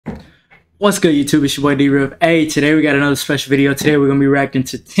What's good, YouTube? It's your boy D-Rip. Hey, today we got another special video. Today we're going to be reacting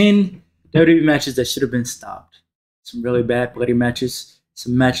to 10 WWE matches that should have been stopped. Some really bad, bloody matches.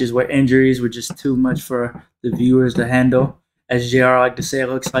 Some matches where injuries were just too much for the viewers to handle. As JR like to say, it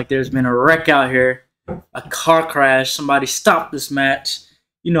looks like there's been a wreck out here. A car crash. Somebody stopped this match.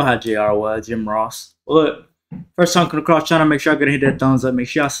 You know how JR was, Jim Ross. Well, look, first time coming across the channel, make sure y'all go hit that thumbs up. Make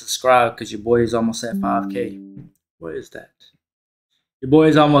sure y'all subscribe because your boy is almost at 5K. What is that? Your boy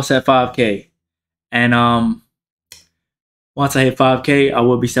is almost at 5K. And once I hit 5K, I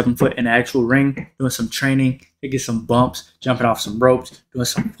will be stepping foot in the actual ring, doing some training, taking some bumps, jumping off some ropes, doing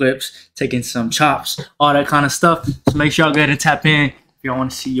some flips, taking some chops, all that kind of stuff. So make sure y'all go ahead and tap in if y'all want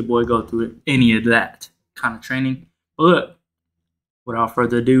to see your boy go through any of that kind of training. But look, without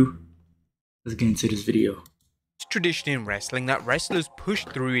further ado, let's get into this video. It's tradition in wrestling that wrestlers push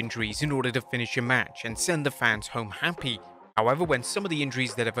through injuries in order to finish a match and send the fans home happy. However, when some of the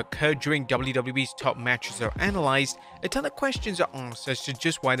injuries that have occurred during WWE's top matches are analyzed, a ton of questions are asked as to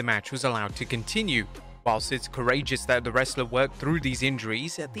just why the match was allowed to continue. Whilst it's courageous that the wrestler worked through these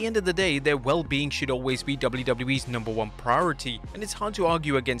injuries, at the end of the day, their well-being should always be WWE's #1 priority, and it's hard to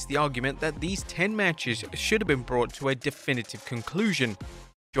argue against the argument that these 10 matches should have been brought to a definitive conclusion.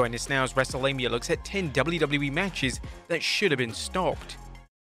 Join us now as WrestleMania looks at 10 WWE matches that should have been stopped.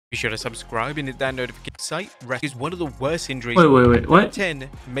 Be sure to subscribe and hit that notification. Site is one of the worst injuries. Wait, what? 10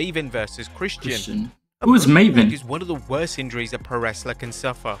 Maven versus Christian. Who is Maven? Is one of the worst injuries a pro wrestler can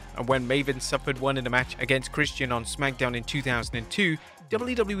suffer, and when Maven suffered one in a match against Christian on SmackDown in 2002,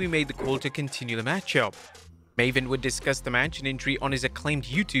 WWE made the call to continue the matchup. Maven would discuss the match and injury on his acclaimed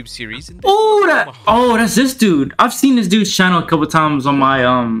YouTube series. And that's this dude. I've seen this dude's channel a couple times on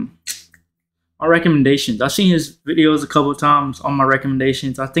my recommendations. I've seen his videos a couple of times on my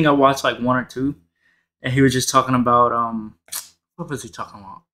recommendations. I think I watched like one or two, and he was just talking about what was he talking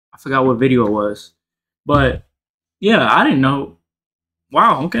about? I forgot what video it was, but yeah, I didn't know.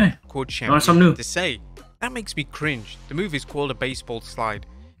 Wow, okay. Learned something new. To say that makes me cringe. The move is called a baseball slide.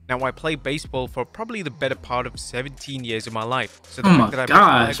 Now, I played baseball for probably the better part of 17 years of my life, so the fact that I broke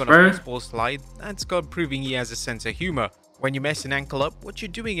my leg on a baseball slide, that's God proving he has a sense of humor. When you mess an ankle up, what you're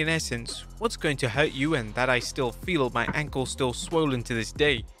doing in essence, what's going to hurt you, and that I still feel my ankle still swollen to this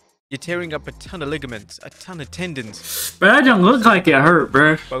day. You're tearing up a ton of ligaments, a ton of tendons. But that don't look like it hurt,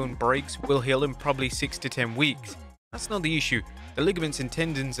 bruh. Bone breaks will heal in probably 6 to 10 weeks. That's not the issue. The ligaments and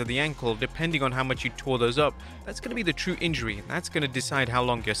tendons of the ankle, depending on how much you tore those up, that's going to be the true injury, and that's going to decide how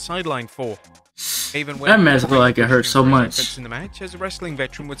long you're sidelined for. Even when that mess looked like it hurt so much. In the match, as a wrestling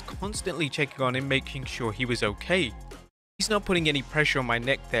veteran was constantly checking on him, making sure he was okay. He's not putting any pressure on my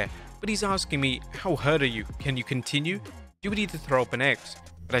neck there, but he's asking me, how hurt are you? Can you continue? Do we need to throw up an X?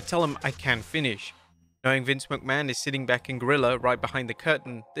 But I tell him I can finish. Knowing Vince McMahon is sitting back in Gorilla right behind the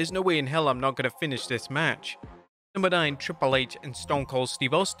curtain, there's no way in hell I'm not going to finish this match. Number 9, Triple H and Stone Cold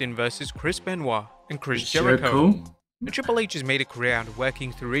Steve Austin versus Chris Benoit and Chris Jericho. Triple H has made a career out of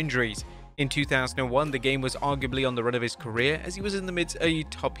working through injuries. In 2001, the game was arguably on the run of his career as he was in the midst of a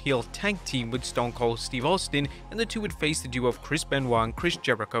top heel tag team with Stone Cold Steve Austin, and the two would face the duo of Chris Benoit and Chris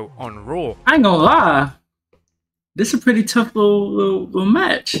Jericho on Raw. I ain't gonna lie, this is a pretty tough little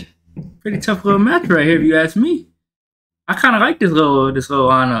match. Pretty tough little match right here, if you ask me. I kind of like this little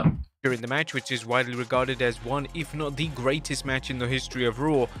lineup. During the match, which is widely regarded as one, if not the greatest match in the history of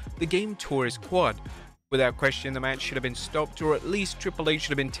Raw, the game tore his quad. Without question, the match should have been stopped, or at least Triple H should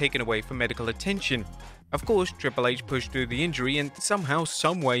have been taken away for medical attention. Of course, Triple H pushed through the injury and somehow,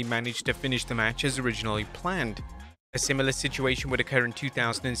 someway managed to finish the match as originally planned. A similar situation would occur in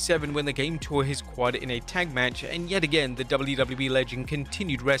 2007 when the game tore his quad in a tag match, and yet again, the WWE legend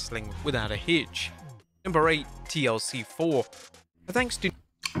continued wrestling without a hitch. Number 8, TLC 4. Thanks to...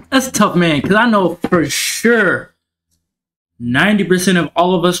 That's a tough, man, because I know for sure 90% of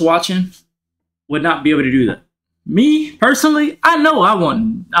all of us watching would not be able to do that. Me, personally, I know I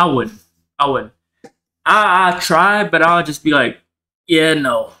wouldn't. I tried, but I'll just be like, yeah,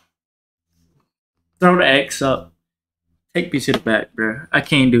 no. Throw the X up. Take me to the back, bro. I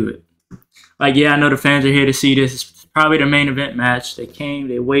can't do it. Like, yeah, I know the fans are here to see this. It's probably the main event match. They came,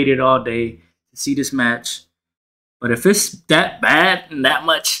 they waited all day to see this match. But if it's that bad and that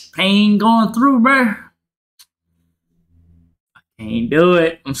much pain going through, bro, I can't do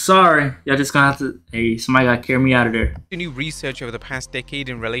it. I'm sorry. Y'all just gonna have to, hey, somebody gotta carry me out of there. New research over the past decade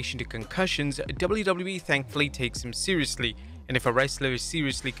in relation to concussions, WWE thankfully takes them seriously. And if a wrestler is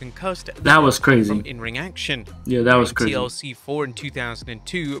seriously concussed, that was crazy. From in-ring action. Yeah, that was crazy. TLC 4 in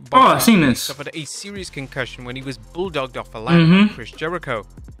 2002, I've seen this. Suffered a serious concussion when he was bulldogged off a ladder by Chris Jericho.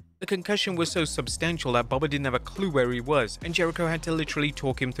 The concussion was so substantial that Bubba didn't have a clue where he was, and Jericho had to literally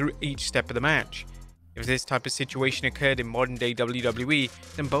talk him through each step of the match. If this type of situation occurred in modern-day WWE,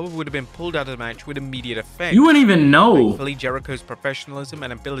 then Bubba would have been pulled out of the match with immediate effect. You wouldn't even know. Thankfully, Jericho's professionalism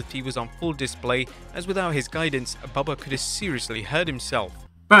and ability was on full display, as without his guidance, Bubba could have seriously hurt himself.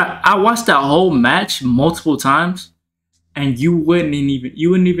 But I watched that whole match multiple times, and you wouldn't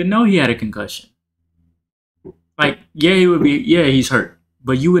even know he had a concussion. Like, yeah, he's hurt,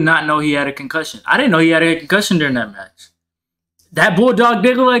 but you would not know he had a concussion. I didn't know he had a concussion during that match. That Bulldog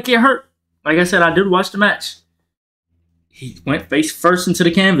did look like it hurt. Like I said, I did watch the match. He went face first into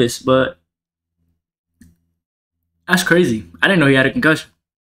the canvas, but that's crazy. I didn't know he had a concussion.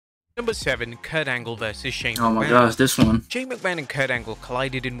 Number 7, Kurt Angle vs. Shane McMahon. Oh my gosh, this one. Shane McMahon and Kurt Angle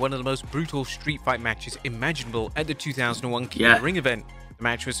collided in one of the most brutal street fight matches imaginable at the 2001 King of the Ring event. The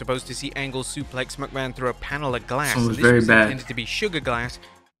match was supposed to see Angle suplex McMahon through a panel of glass. This was very bad. Intended to be sugar glass,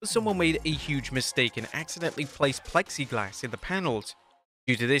 but someone made a huge mistake and accidentally placed plexiglass in the panels.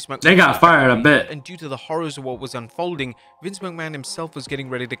 Due to this, McMahon, they got fired, I bet. And due to the horrors of what was unfolding, Vince McMahon himself was getting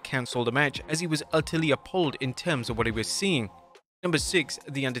ready to cancel the match as he was utterly appalled in terms of what he was seeing. Number 6,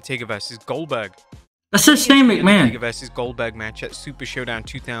 The Undertaker vs. Goldberg. That's just Shane McMahon. The Undertaker vs. Goldberg match at Super Showdown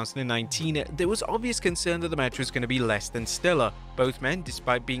 2019, there was obvious concern that the match was going to be less than stellar. Both men,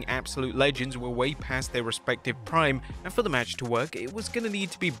 despite being absolute legends, were way past their respective prime, and for the match to work, it was going to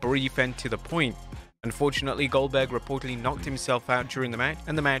need to be brief and to the point. Unfortunately, Goldberg reportedly knocked himself out during the match,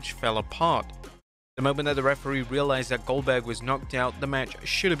 and the match fell apart. The moment that the referee realized that Goldberg was knocked out, the match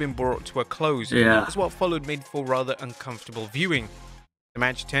should have been brought to a close, as what followed made for rather uncomfortable viewing. The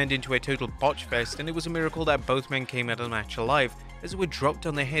match turned into a total botch fest, and it was a miracle that both men came out of the match alive, as they were dropped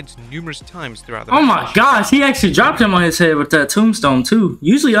on their heads numerous times throughout the match. Oh my gosh, he actually dropped him on his head with that tombstone too.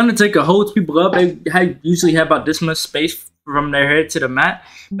 Usually Undertaker holds people up. They usually have about this much space from their head to the mat.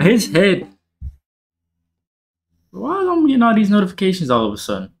 But his head... Why am I getting all these notifications all of a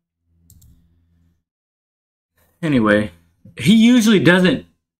sudden? Anyway, he usually doesn't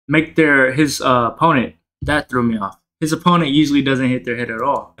make his opponent. That threw me off. His opponent usually doesn't hit their head at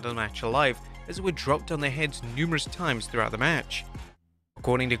all. The match alive, as they were dropped on their heads numerous times throughout the match.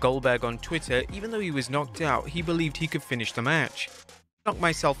 According to Goldberg on Twitter, even though he was knocked out, he believed he could finish the match. Knocked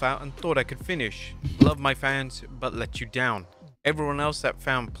myself out and thought I could finish. Love my fans, but let you down. Everyone else that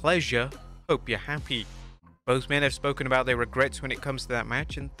found pleasure, hope you're happy. Both men have spoken about their regrets when it comes to that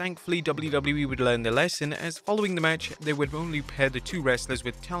match, and thankfully WWE would learn their lesson, as following the match, they would only pair the two wrestlers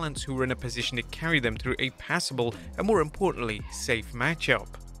with talents who were in a position to carry them through a passable and, more importantly, safe matchup.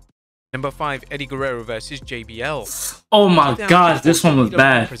 Number 5, Eddie Guerrero vs. JBL. Oh my gosh, this one was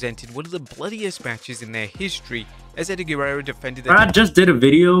bad. Presented one of the bloodiest matches in their history, as Eddie Guerrero defended. I just did a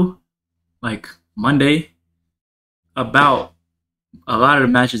video, like Monday, about a lot of the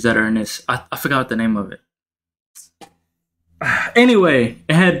matches that are in this. I forgot the name of it. Anyway,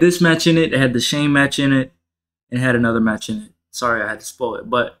 it had this match in it, it had the Shane match in it, and it had another match in it. Sorry I had to spoil it,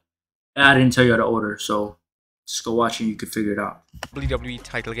 but I didn't tell you how to order, so just go watch and you can figure it out. WWE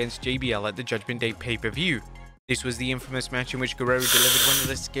title against JBL at the Judgment Day pay-per-view. This was the infamous match in which Guerrero delivered one of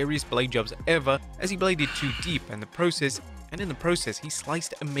the scariest blade jobs ever, as he bladed too deep in the process he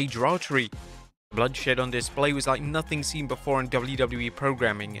sliced a major artery. The bloodshed on display was like nothing seen before in WWE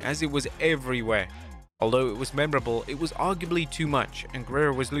programming, as it was everywhere. Although it was memorable, it was arguably too much, and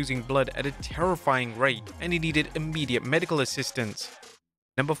Guerrero was losing blood at a terrifying rate, and he needed immediate medical assistance.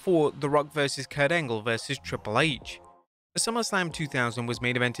 Number 4, The Rock vs. Kurt Angle vs. Triple H. The SummerSlam 2000 was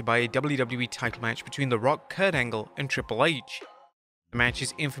main evented by a WWE title match between The Rock, Kurt Angle, and Triple H. The match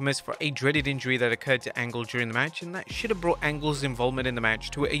is infamous for a dreaded injury that occurred to Angle during the match, and that should have brought Angle's involvement in the match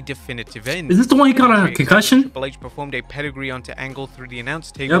to a definitive end. Is this the one he got a concussion? Triple H performed a pedigree onto Angle through the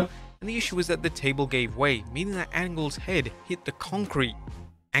announce table. Yep. And the issue was that the table gave way, meaning that Angle's head hit the concrete.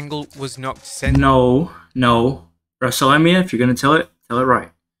 Angle was knocked center. No. WrestleMania, if you're going to tell it right.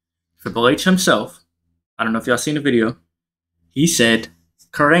 Triple H himself, I don't know if y'all seen the video, he said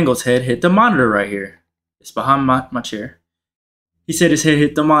Kurt Angle's head hit the monitor right here. It's behind my chair. He said his head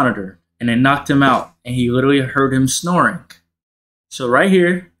hit the monitor, and it knocked him out, and he literally heard him snoring. So right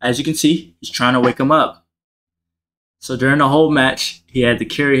here, as you can see, he's trying to wake him up. So during the whole match, he had to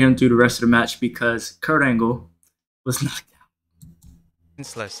carry him through the rest of the match because Kurt Angle was knocked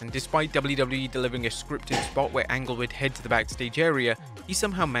out. And despite WWE delivering a scripted spot where Angle would head to the backstage area, he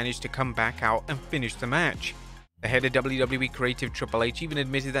somehow managed to come back out and finish the match. The head of WWE creative Triple H even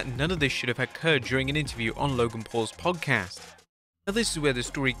admitted that none of this should have occurred during an interview on Logan Paul's podcast. Now this is where the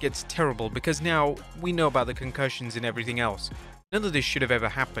story gets terrible, because now we know about the concussions and everything else. None of this should have ever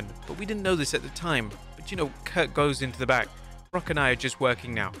happened, but we didn't know this at the time. But you know, Kurt goes into the back. Rock and I are just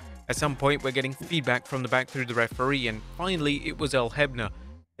working now. At some point, we're getting feedback from the back through the referee, and finally, it was Earl Hebner.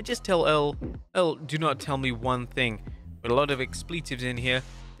 I just tell Earl, do not tell me one thing. With a lot of expletives in here,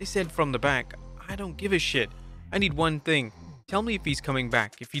 they said from the back, I don't give a shit. I need one thing. Tell me if he's coming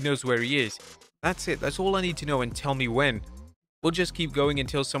back, if he knows where he is. That's it, that's all I need to know, and tell me when. We'll just keep going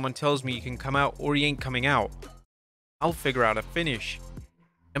until someone tells me he can come out or he ain't coming out. I'll figure out a finish.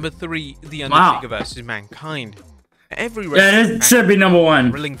 Number 3, The Undertaker versus Mankind. Every this should be number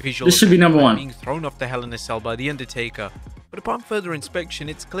 1. This should be number 1. Being thrown off the Hell in a Cell by The Undertaker. But upon further inspection,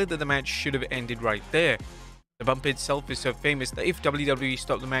 it's clear that the match should have ended right there. The bump itself is so famous that if WWE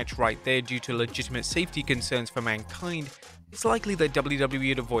stopped the match right there due to legitimate safety concerns for Mankind, it's likely that WWE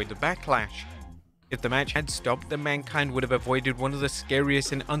would avoid the backlash. If the match had stopped, then Mankind would have avoided one of the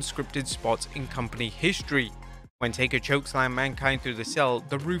scariest and unscripted spots in company history. When Taker chokeslammed Mankind through the cell,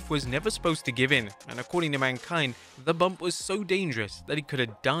 the roof was never supposed to give in, and according to Mankind, the bump was so dangerous that he could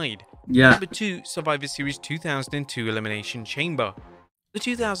have died. Yeah. Number 2, Survivor Series 2002 Elimination Chamber. The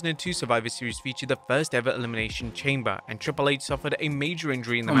 2002 Survivor Series featured the first ever Elimination Chamber, and Triple H suffered a major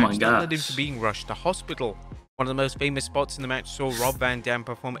injury in the match that led him to being rushed to hospital. One of the most famous spots in the match saw Rob Van Dam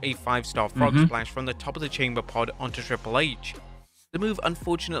perform a 5-star frog splash from the top of the chamber pod onto Triple H. The move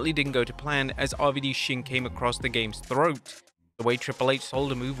unfortunately didn't go to plan as RVD's shin came across the game's throat. The way Triple H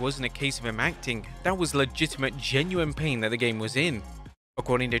sold the move wasn't a case of him acting, that was legitimate, genuine pain that the game was in.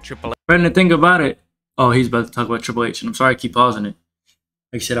 According to Triple H. Brandon, think about it. Oh, he's about to talk about Triple H, and I'm sorry I keep pausing it.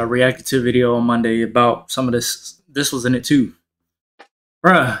 Like I said, I reacted to a video on Monday about some of this. This was in it too.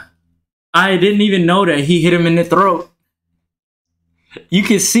 Bruh, I didn't even know that he hit him in the throat. You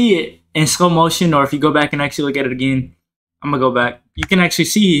can see it in slow motion, or if you go back and actually look at it again, I'm going to go back. You can actually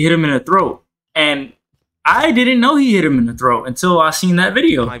see he hit him in the throat. And I didn't know he hit him in the throat until I seen that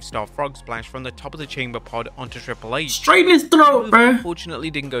video. 5-star frog splash from the top of the chamber pod onto Triple H. Straight in his throat, bro. Unfortunately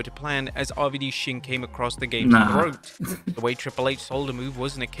didn't go to plan as RVD's shin came across the game's throat. The way Triple H sold the move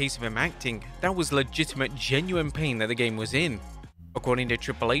wasn't a case of him acting. That was legitimate, genuine pain that the game was in. According to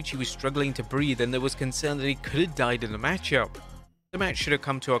Triple H, he was struggling to breathe and there was concern that he could have died in the matchup. The match should have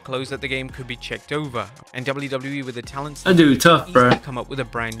come to a close that the game could be checked over, and WWE with the talents tough, bro. come up with a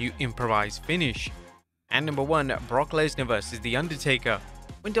brand new improvised finish. And number 1, Brock Lesnar versus The Undertaker.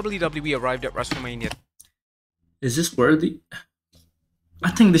 When WWE arrived at WrestleMania, is this worthy?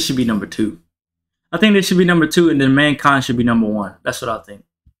 I think this should be number 2. I think this should be number 2, and then Mankind should be number 1. That's what I think.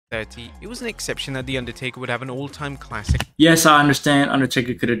 30, it was an exception that The Undertaker would have an all-time classic. Yes, I understand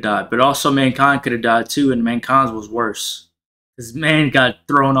Undertaker could have died, but also Mankind could have died too, and Mankind's was worse. This man got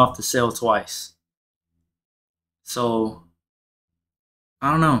thrown off the cell twice. So,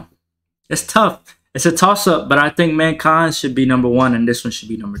 I don't know. It's tough. It's a toss-up, but I think Mankind should be number 1 and this one should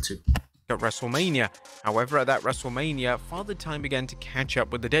be number 2. At WrestleMania. However, at that WrestleMania, Father Time began to catch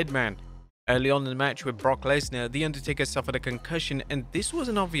up with the dead man. Early on in the match with Brock Lesnar, The Undertaker suffered a concussion, and this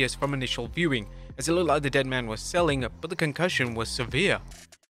wasn't obvious from initial viewing, as it looked like the dead man was selling, but the concussion was severe.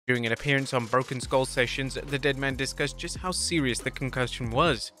 During an appearance on Broken Skull Sessions, the dead man discussed just how serious the concussion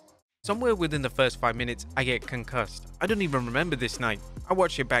was. Somewhere within the first 5 minutes, I get concussed. I don't even remember this night. I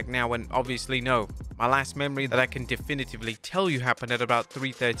watch it back now and obviously know. My last memory that I can definitively tell you happened at about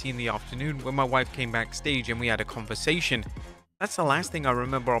 3:30 in the afternoon when my wife came backstage and we had a conversation. That's the last thing I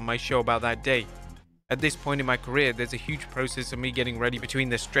remember on my show about that day. At this point in my career, there's a huge process of me getting ready between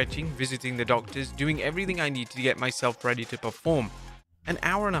the stretching, visiting the doctors, doing everything I need to get myself ready to perform. An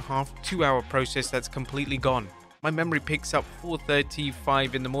hour and a half, 2-hour process that's completely gone. My memory picks up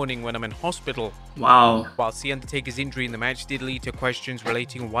 4:35 in the morning when I'm in hospital. Wow. Whilst The Undertaker's injury in the match did lead to questions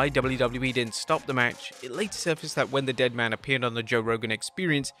relating why WWE didn't stop the match, it later surfaced that when the dead man appeared on the Joe Rogan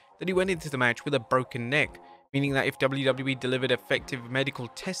Experience, that he went into the match with a broken neck, meaning that if WWE delivered effective medical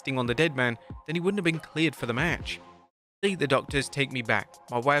testing on the dead man, then he wouldn't have been cleared for the match. The doctors take me back.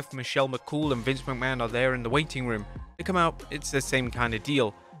 My wife Michelle McCool and Vince McMahon are there in the waiting room. They come out, it's the same kind of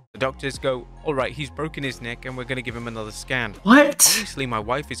deal. The doctors go, alright, he's broken his neck and we're going to give him another scan. What? Obviously my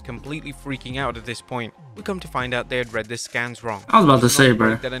wife is completely freaking out at this point. We come to find out they had read the scans wrong. I was about to say,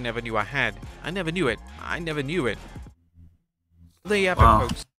 bro. That I never knew I had. I never knew it. I never knew it. There you have it,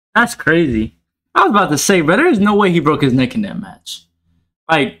 folks. That's crazy. I was about to say, bro, there's no way he broke his neck in that match.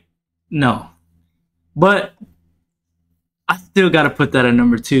 Like, no. But I still got to put that at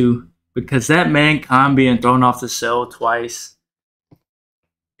number 2 because that Mankind being thrown off the cell twice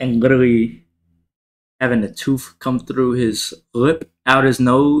and literally having a tooth come through his lip, out his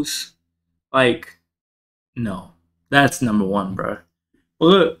nose, like, no. That's number 1, bro. Well,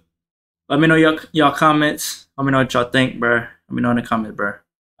 look, let me know y'all comments. Let me know what y'all think, bro. Let me know in the comments, bro.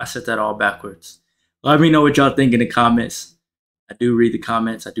 I said that all backwards. Let me know what y'all think in the comments. I do read the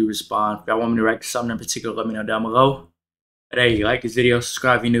comments. I do respond. If y'all want me to react to something in particular, let me know down below. But hey, like this video,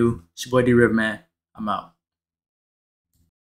 subscribe if you're new. It's your boy D-Riv, man. I'm out.